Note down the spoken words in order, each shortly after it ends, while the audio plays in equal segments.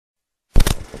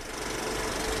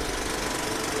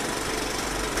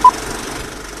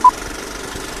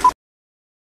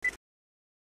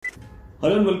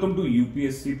Hello and welcome to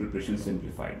UPSC Preparation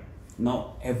Simplified.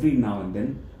 Now, every now and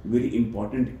then, very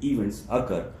important events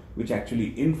occur which actually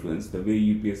influence the way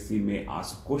UPSC may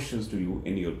ask questions to you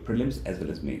in your prelims as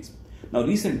well as mains. Now,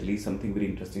 recently, something very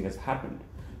interesting has happened.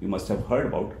 You must have heard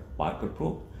about Parker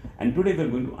probe. And today we're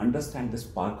going to understand this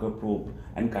Parker probe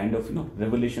and kind of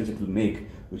revelations it will make,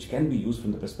 which can be used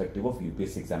from the perspective of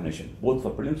UPSC examination, both for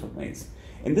prelims and mains.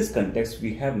 In this context,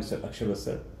 we have Mr. Akshay Vrat,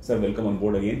 sir. Sir, welcome on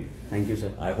board again. Thank you,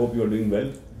 sir. I hope you are doing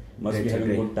well. Must be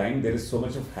having a great. good time. There is so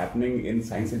much of happening in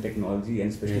science and technology, and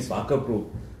especially Parker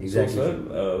probe. Exactly. So,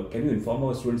 sir, can you inform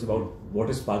our students about what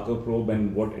is Parker probe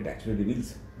and what it actually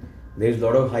reveals? There's a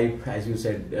lot of hype, as you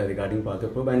said, regarding Parker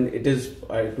probe, and it is,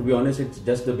 to be honest, it's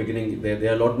just the beginning.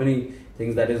 There are a lot many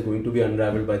things that is going to be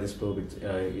unraveled by this probe,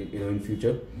 in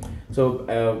future.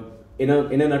 So, in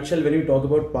a nutshell, when we talk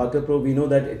about Parker probe, we know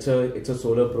that it's a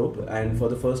solar probe, and for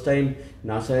the first time,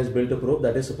 NASA has built a probe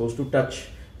that is supposed to touch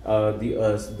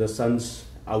the sun's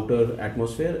outer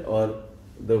atmosphere, or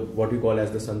what we call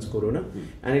as the sun's corona,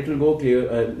 and it will go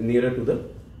nearer to the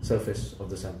surface of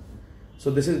the sun. So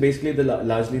this is basically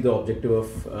largely the objective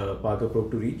of Parker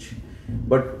probe to reach.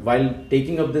 But while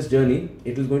taking up this journey,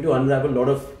 it is going to unravel a lot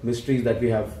of mysteries that we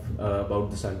have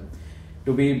about the sun.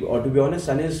 To be honest,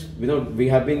 sun is, we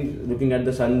have been looking at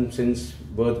the sun since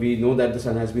birth. We know that the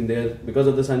sun has been there. Because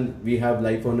of the sun, we have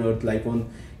life on Earth, life on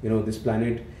this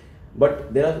planet.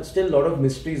 But there are still a lot of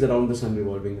mysteries around the sun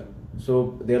revolving.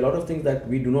 So there are a lot of things that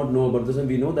we do not know about the sun.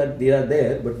 We know that they are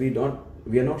there, but we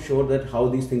are not sure that how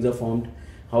these things are formed,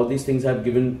 how these things have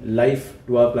given life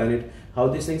to our planet, how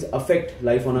these things affect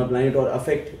life on our planet or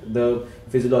affect the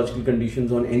physiological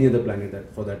conditions on any other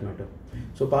planet for that matter.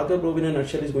 So Parker probe in a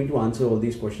nutshell is going to answer all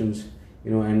these questions,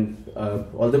 and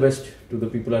all the best to the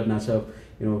people at NASA,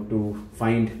 to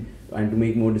find and to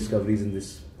make more discoveries in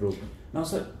this probe. Now,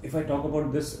 sir, if I talk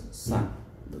about this sun,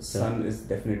 the sun is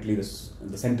definitely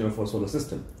the center of our solar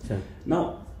system. Sure.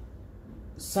 Now,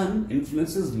 sun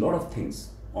influences a lot of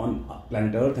things on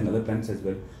planet Earth and other planets as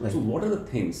well. Right. So what are the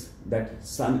things that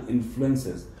sun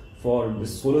influences for the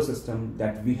solar system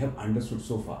that we have understood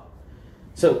so far?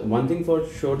 So one thing for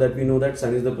sure that we know that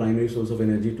sun is the primary source of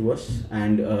energy to us,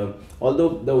 and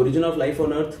although the origin of life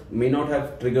on Earth may not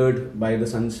have triggered by the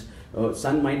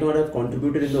sun might not have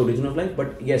contributed in the origin of life,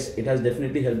 but yes, it has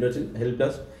definitely helped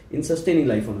us in sustaining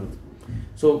life on Earth.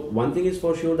 So one thing is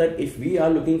for sure that if we are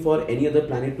looking for any other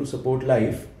planet to support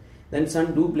life, then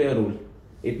sun do play a role.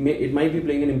 It might be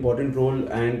playing an important role,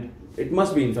 and it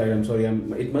must be, in fact,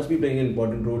 it must be playing an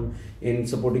important role in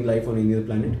supporting life on any other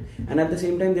planet. And at the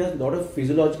same time, there are a lot of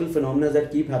physiological phenomena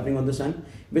that keep happening on the sun,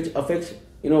 which affects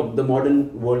the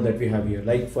modern world that we have here.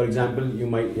 Like, for example,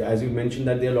 as you mentioned,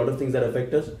 that there are a lot of things that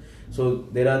affect us. So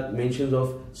there are mentions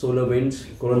of solar winds,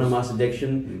 coronal mass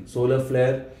ejection, solar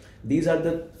flare. These are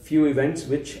the few events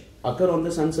which occur on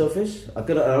the sun's surface,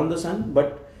 occur around the sun,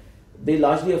 but they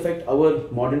largely affect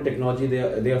our modern technology.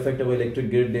 They affect our electric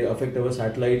grid, they affect our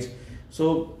satellites.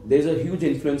 So there's a huge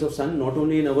influence of sun, not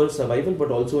only in our survival,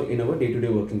 but also in our day-to-day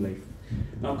working life.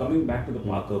 Now, coming back to the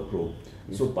Parker probe.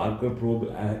 So Parker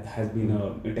probe has been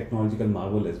a technological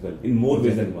marvel as well, in more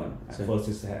ways than one.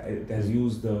 First, it has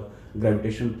used the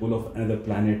gravitational pull of another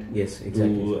planet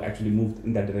to actually move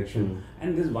in that direction.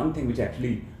 And there's one thing which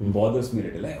actually bothers me a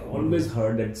little. I always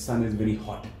heard that sun is very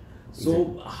hot.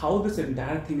 So how this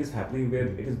entire thing is happening where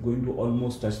it is going to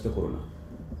almost touch the corona?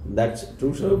 That's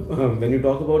true, sir. When you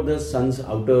talk about the sun's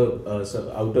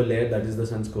outer layer, that is the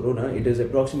sun's corona, it is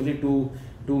approximately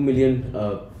 2 million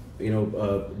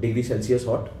degrees Celsius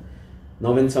hot.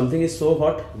 Now, when something is so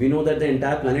hot, we know that the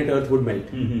entire planet Earth would melt.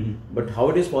 But how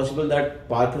it is possible that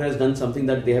Parker has done something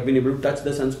that they have been able to touch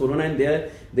the sun's corona, and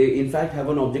they in fact have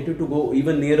an objective to go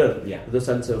even nearer to the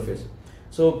sun's surface.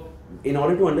 So in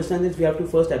order to understand this, we have to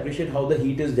first appreciate how the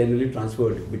heat is generally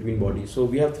transferred between bodies. So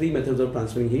we have three methods of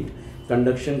transferring heat: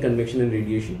 conduction, convection, and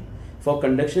radiation. For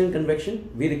conduction and convection,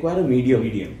 we require a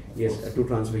medium. To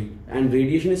transfer heat. And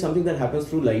radiation is something that happens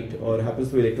through light, or happens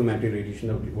through electromagnetic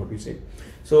radiation, what we say.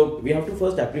 So we have to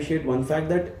first appreciate one fact,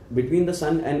 that between the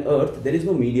sun and Earth, there is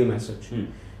no medium as such.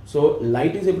 So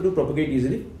light is able to propagate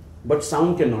easily, but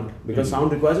sound cannot, because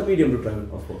sound requires a medium to travel.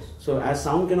 Of course. So as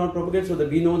sound cannot propagate, so that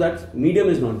we know that medium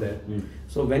is not there.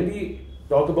 So when we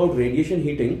talk about radiation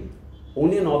heating,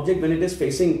 only an object, when it is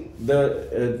facing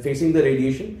the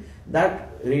radiation, that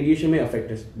radiation may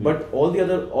affect us. But all the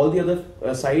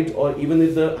other sides, or even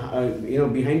if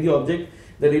behind the object,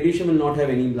 the radiation will not have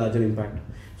any larger impact.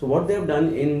 So what they have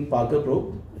done in Parker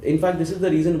probe, in fact, this is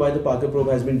the reason why the Parker probe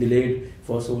has been delayed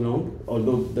for so long,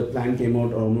 although the plan came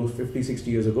out almost 50-60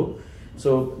 years ago.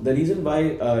 So the reason why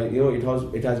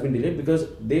it has been delayed, because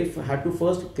they had to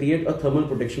first create a thermal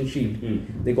protection shield.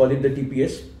 They call it the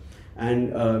TPS,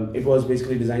 and it was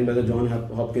basically designed by the John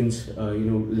Hopkins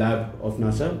lab of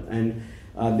NASA, and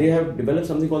they have developed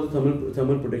something called the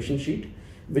thermal protection sheet,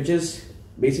 which is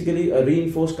basically a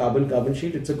reinforced carbon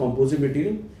sheet. It's a composite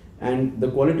material, and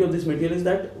the quality of this material is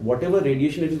that whatever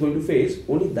radiation it is going to face,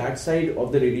 only that side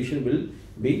of the radiation will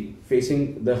be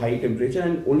facing the high temperature,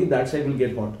 and only that side will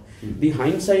get hot. The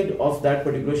hind side of that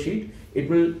particular sheet, it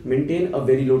will maintain a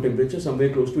very low temperature, somewhere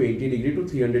close to 80 degrees to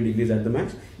 300 degrees at the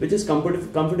max, which is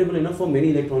comfortable enough for many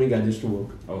electronic gadgets to work.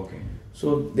 Okay.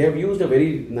 So they have used a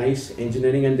very nice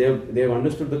engineering, and they have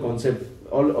understood the concept.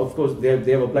 Of course, they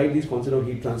have applied these concept of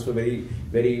heat transfer very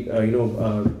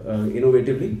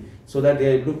innovatively, so that they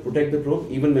are able to protect the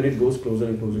probe even when it goes closer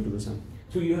and closer to the sun.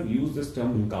 So you have used this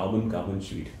term carbon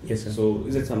sheet. Yes, sir. So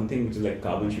is it something which is like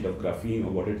carbon sheet of graphene, or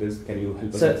what it is? Can you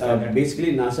help us? Sir,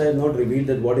 basically NASA has not revealed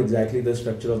that what exactly the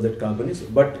structure of that carbon is,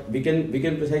 but we can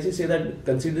precisely say that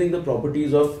considering the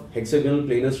properties of hexagonal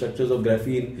planar structures of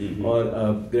graphene or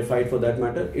graphite for that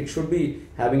matter, it should be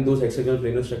having those hexagonal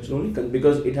planar structures only,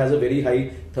 because it has a very high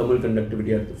thermal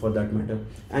conductivity for that matter,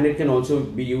 and it can also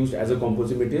be used as a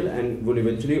composite material and will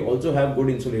eventually also have good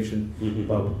insulation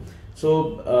power.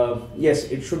 So yes,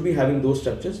 it should be having those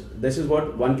structures. This is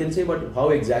what one can say, but how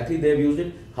exactly they have used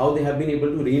it, how they have been able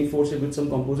to reinforce it with some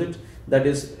composites, that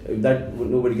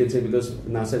nobody can say, because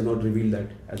NASA has not revealed that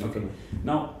as okay.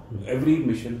 Now, every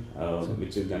mission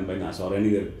which is done by NASA or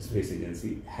any other space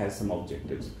agency has some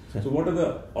objectives. So what are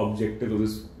the objectives of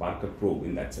this Parker probe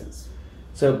in that sense?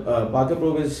 So Parker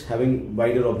probe is having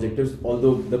wider objectives,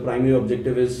 although the primary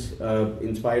objective is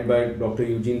inspired by Dr.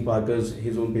 Eugene Parker's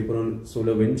his own paper on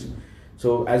solar winds.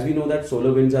 So as we know that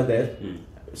solar winds are there,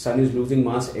 sun is losing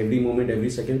mass every moment, every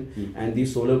second, and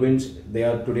these solar winds, they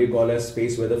are today called as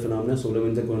space weather phenomena. Solar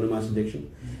winds are coronal mass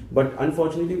ejection. But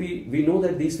unfortunately, we know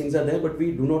that these things are there, but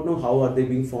we do not know how are they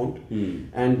being formed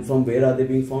and from where are they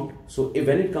being formed. So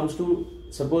when it comes to,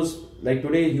 suppose like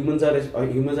today humans are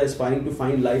aspiring to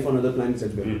find life on other planets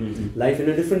as well, life in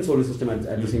a different solar system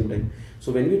at the same time.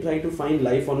 So when we try to find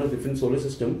life on a different solar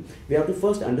system, we have to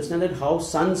first understand that how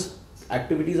sun's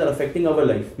activities are affecting our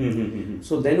life.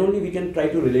 So then only we can try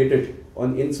to relate it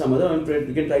in some other,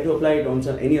 we can try to apply it on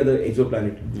any other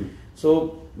exoplanet.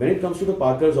 So when it comes to the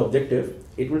Parker's objective,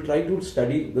 it will try to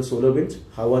study the solar winds,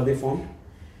 how are they formed,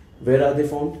 where are they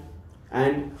formed,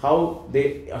 and how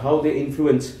they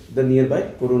influence the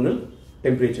nearby coronal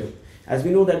temperature. As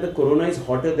we know that the corona is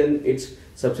hotter than its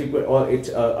subsequent or its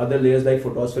other layers like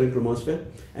photosphere and chromosphere,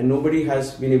 and nobody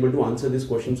has been able to answer this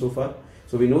question so far.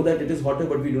 So we know that it is hotter,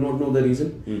 but we do not know the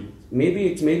reason. Maybe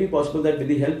it may be possible that with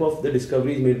the help of the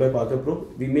discoveries made by Parker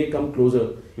probe, we may come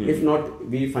closer. If not,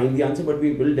 we find the answer, but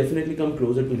we will definitely come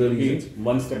closer to the reasons.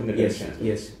 One step in the direction.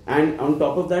 Yes. And on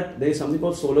top of that, there is something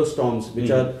called solar storms, which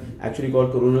are actually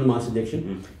called coronal mass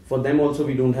ejection. For them also,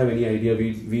 we don't have any idea.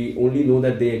 We only know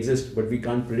that they exist, but we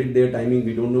can't predict their timing.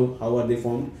 We don't know how are they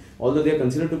formed. Although they are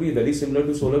considered to be very similar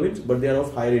to solar winds, but they are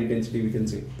of higher intensity, we can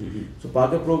say. So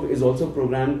Parker probe is also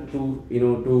programmed to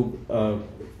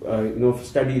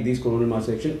study these coronal mass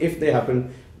ejection if they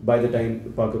happen by the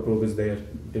time Parker probe is there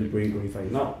till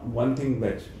 2025. Now, one thing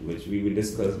which we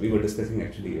were discussing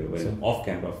actually off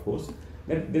camera, of course,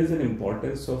 that there is an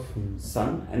importance of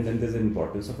sun, and then there is an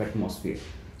importance of atmosphere.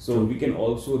 So we can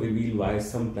also reveal why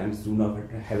some planets do not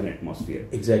have an atmosphere.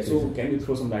 Exactly. So can you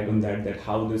throw some light on that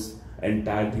how this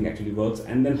entire thing actually works,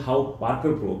 and then how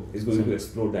Parker probe is going to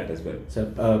explore that as well?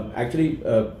 So actually,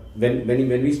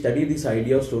 when we study this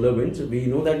idea of solar winds, we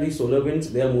know that these solar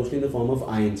winds, they are mostly in the form of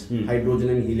ions, hydrogen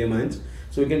and helium ions.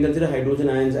 So you can consider hydrogen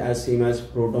ions as same as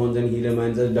protons and helium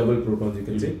ions as double protons, you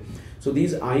can say. So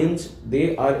these ions,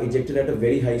 they are ejected at a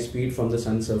very high speed from the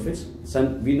sun's surface.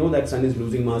 We know that sun is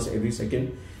losing mass every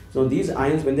second. So these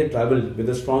ions, when they travel with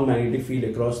a strong magnetic field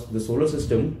across the solar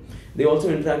system, they also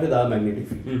interact with our magnetic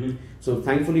field. So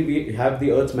thankfully we have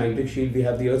the Earth's magnetic shield, we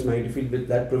have the Earth's magnetic field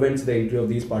that prevents the entry of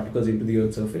these particles into the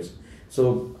Earth's surface.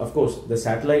 So of course the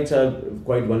satellites are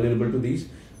quite vulnerable to these,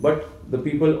 but the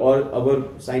people or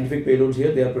our scientific payloads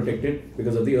here, they are protected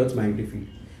because of the Earth's magnetic field.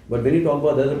 But when you talk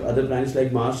about other planets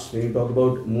like Mars, when you talk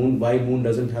about Moon, why Moon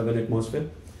doesn't have an atmosphere,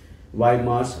 why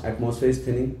Mars atmosphere is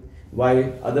thinning,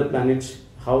 why other planets,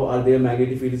 how are their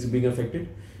magnetic fields being affected?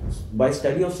 By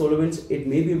study of solar winds, it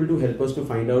may be able to help us to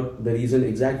find out the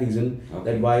exact reason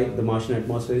that why the Martian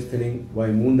atmosphere is thinning, why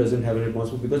Moon doesn't have an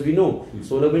atmosphere, because we know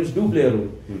solar winds do play a role.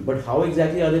 But how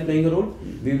exactly are they playing a role?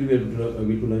 We will be able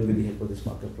to learn with the help of this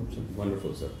Parker probe.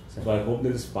 Wonderful, sir. So I hope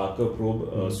that this Parker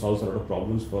probe solves a lot of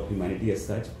problems for humanity as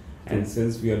such. And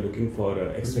since we are looking for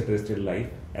extraterrestrial life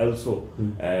also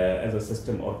as a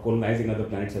system, or colonizing other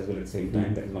planets as well at the same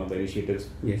time, that is one of the initiatives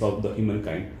of the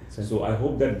humankind. So I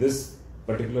hope that this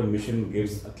particular mission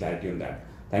gives a clarity on that.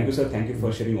 Thank you, sir. Thank you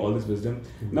for sharing all this wisdom.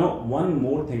 Now, one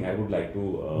more thing I would like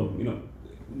to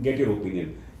get your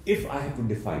opinion. If I have to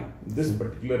define this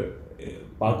particular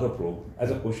Parker probe as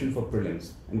a question for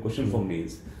prelims and question for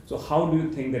mains, so how do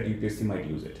you think that UPSC might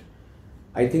use it?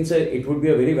 I think, sir, it would be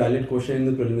a very valid question in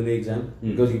the preliminary exam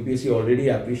because UPSC already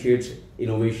appreciates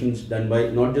innovations done by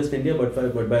not just India but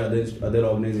by other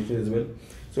organizations as well.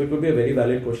 So it would be a very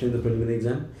valid question in the preliminary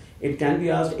exam. It can be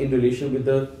asked in relation with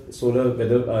the solar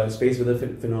weather, space weather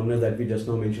phenomena that we just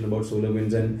now mentioned about solar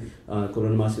winds and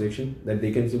coronal mass ejection. That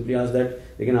they can simply ask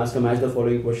that. They can ask a match the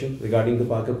following question regarding the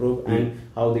Parker probe and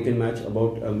how they can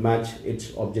match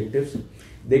its objectives.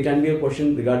 There can be a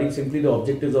question regarding simply the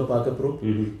objectives of Parker probe.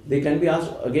 They can be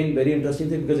asked, again, very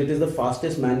interesting thing, because it is the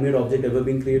fastest man-made object ever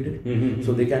being created.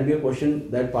 So there can be a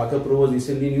question that Parker probe was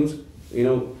recently in use.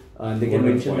 They can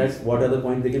mention that what are the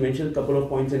points. They can mention a couple of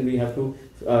points, and we have to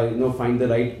find the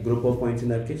right group of points in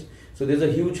that case. So there's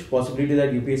a huge possibility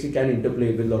that UPSC can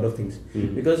interplay with a lot of things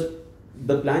because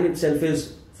the plan itself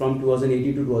is from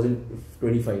 2018 to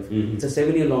 2025. It's a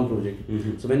 7-year long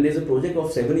project. So when there's a project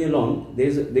of 7 year long,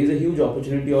 there's a huge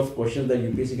opportunity of questions that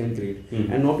UPSC can create,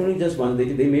 and not only just one. They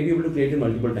may be able to create it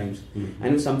multiple times.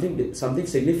 And if something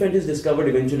significant is discovered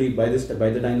eventually by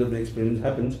the time the next prelims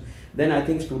happens, then I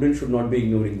think students should not be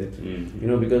ignoring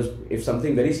that. Because if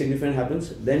something very significant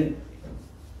happens, then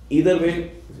either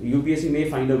way UPSC may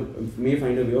find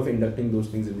a way of inducting those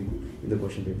things in the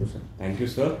question paper, sir. Thank you,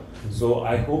 sir. So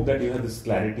I hope that you have this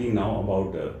clarity now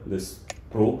about this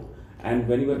probe. And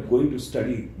when you are going to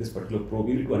study this particular probe,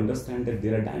 you need to understand that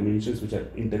there are dimensions which are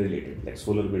interrelated, like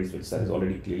solar winds, which sir has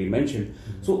already clearly mentioned.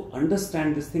 So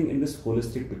understand this thing in this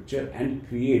holistic picture and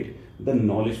create the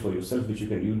knowledge for yourself, which you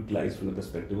can utilize from the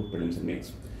perspective of prelims and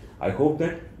mains. I hope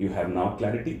that you have now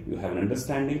clarity, you have an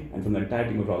understanding, and from the entire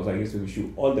team of RAU'S, we wish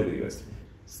you all the very best.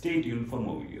 Stay tuned for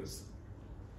more videos.